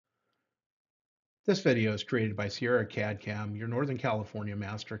This video is created by Sierra CAD/CAM, your Northern California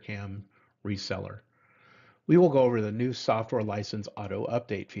Mastercam reseller. We will go over the new software license auto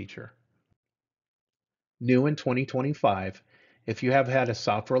update feature. New in 2025, if you have had a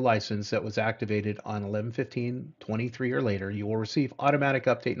software license that was activated on 11/15/23 or later, you will receive automatic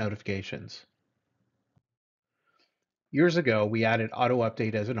update notifications. Years ago, we added auto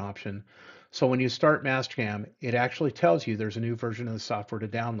update as an option, so when you start Mastercam, it actually tells you there's a new version of the software to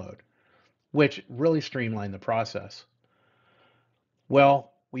download, which really streamlined the process.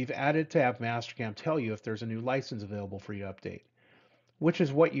 Well, we've added to have Mastercam tell you if there's a new license available for you to update, which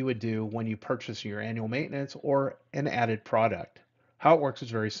is what you would do when you purchase your annual maintenance or an added product. How it works is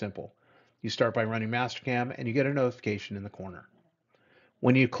very simple. You start by running Mastercam and you get a notification in the corner.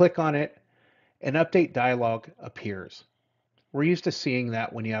 When you click on it, an update dialog appears. We're used to seeing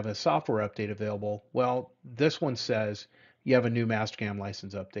that when you have a software update available. Well, this one says you have a new Mastercam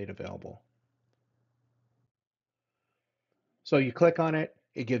license update available. So you click on it,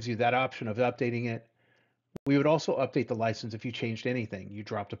 it gives you that option of updating it. We would also update the license if you changed anything. You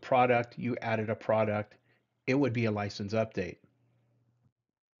dropped a product, you added a product, it would be a license update.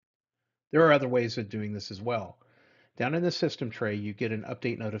 There are other ways of doing this as well. Down in the system tray, you get an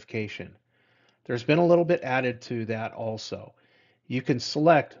update notification. There's been a little bit added to that also. You can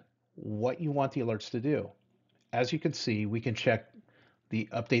select what you want the alerts to do. As you can see, we can check the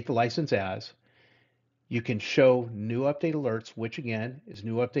update the license as. You can show new update alerts, which again is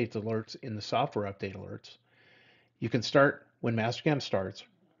new update alerts in the software update alerts. You can start when Mastercam starts,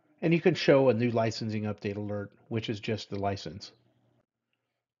 and you can show a new licensing update alert, which is just the license.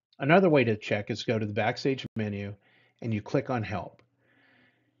 Another way to check is go to the Backstage menu and you click on Help.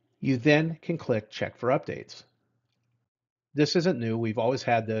 You then can click Check for Updates. This isn't new, we've always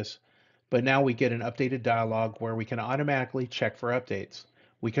had this, but now we get an updated dialog where we can automatically check for updates.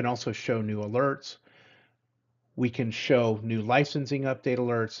 We can also show new alerts. We can show new licensing update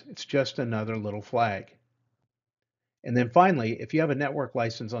alerts. It's just another little flag. And then finally, if you have a network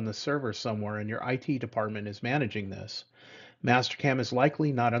license on the server somewhere and your IT department is managing this, Mastercam is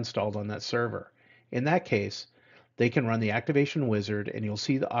likely not installed on that server. In that case, they can run the activation wizard and you'll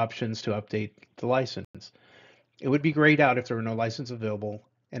see the options to update the license. It would be grayed out if there were no license available,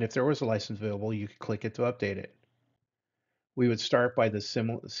 and if there was a license available, you could click it to update it. We would start by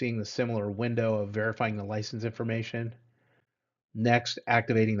seeing the similar window of verifying the license information, next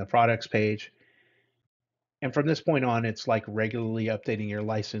activating the products page, and from this point on, it's like regularly updating your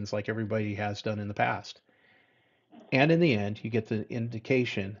license like everybody has done in the past. And in the end, you get the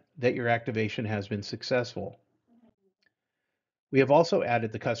indication that your activation has been successful. We have also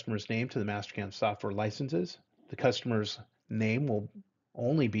added the customer's name to the Mastercam software licenses. The customer's name will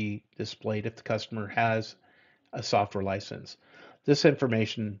only be displayed if the customer has a software license. This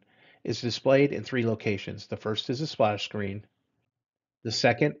information is displayed in three locations. The first is a splash screen. The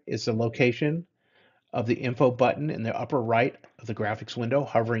second is the location of the info button in the upper right of the graphics window.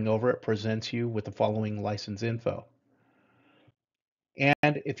 Hovering over it presents you with the following license info.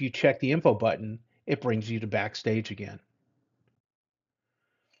 And if you check the info button, it brings you to Backstage again.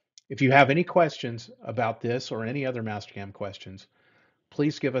 If you have any questions about this or any other Mastercam questions,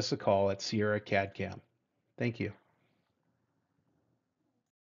 please give us a call at Sierra CAD/CAM. Thank you.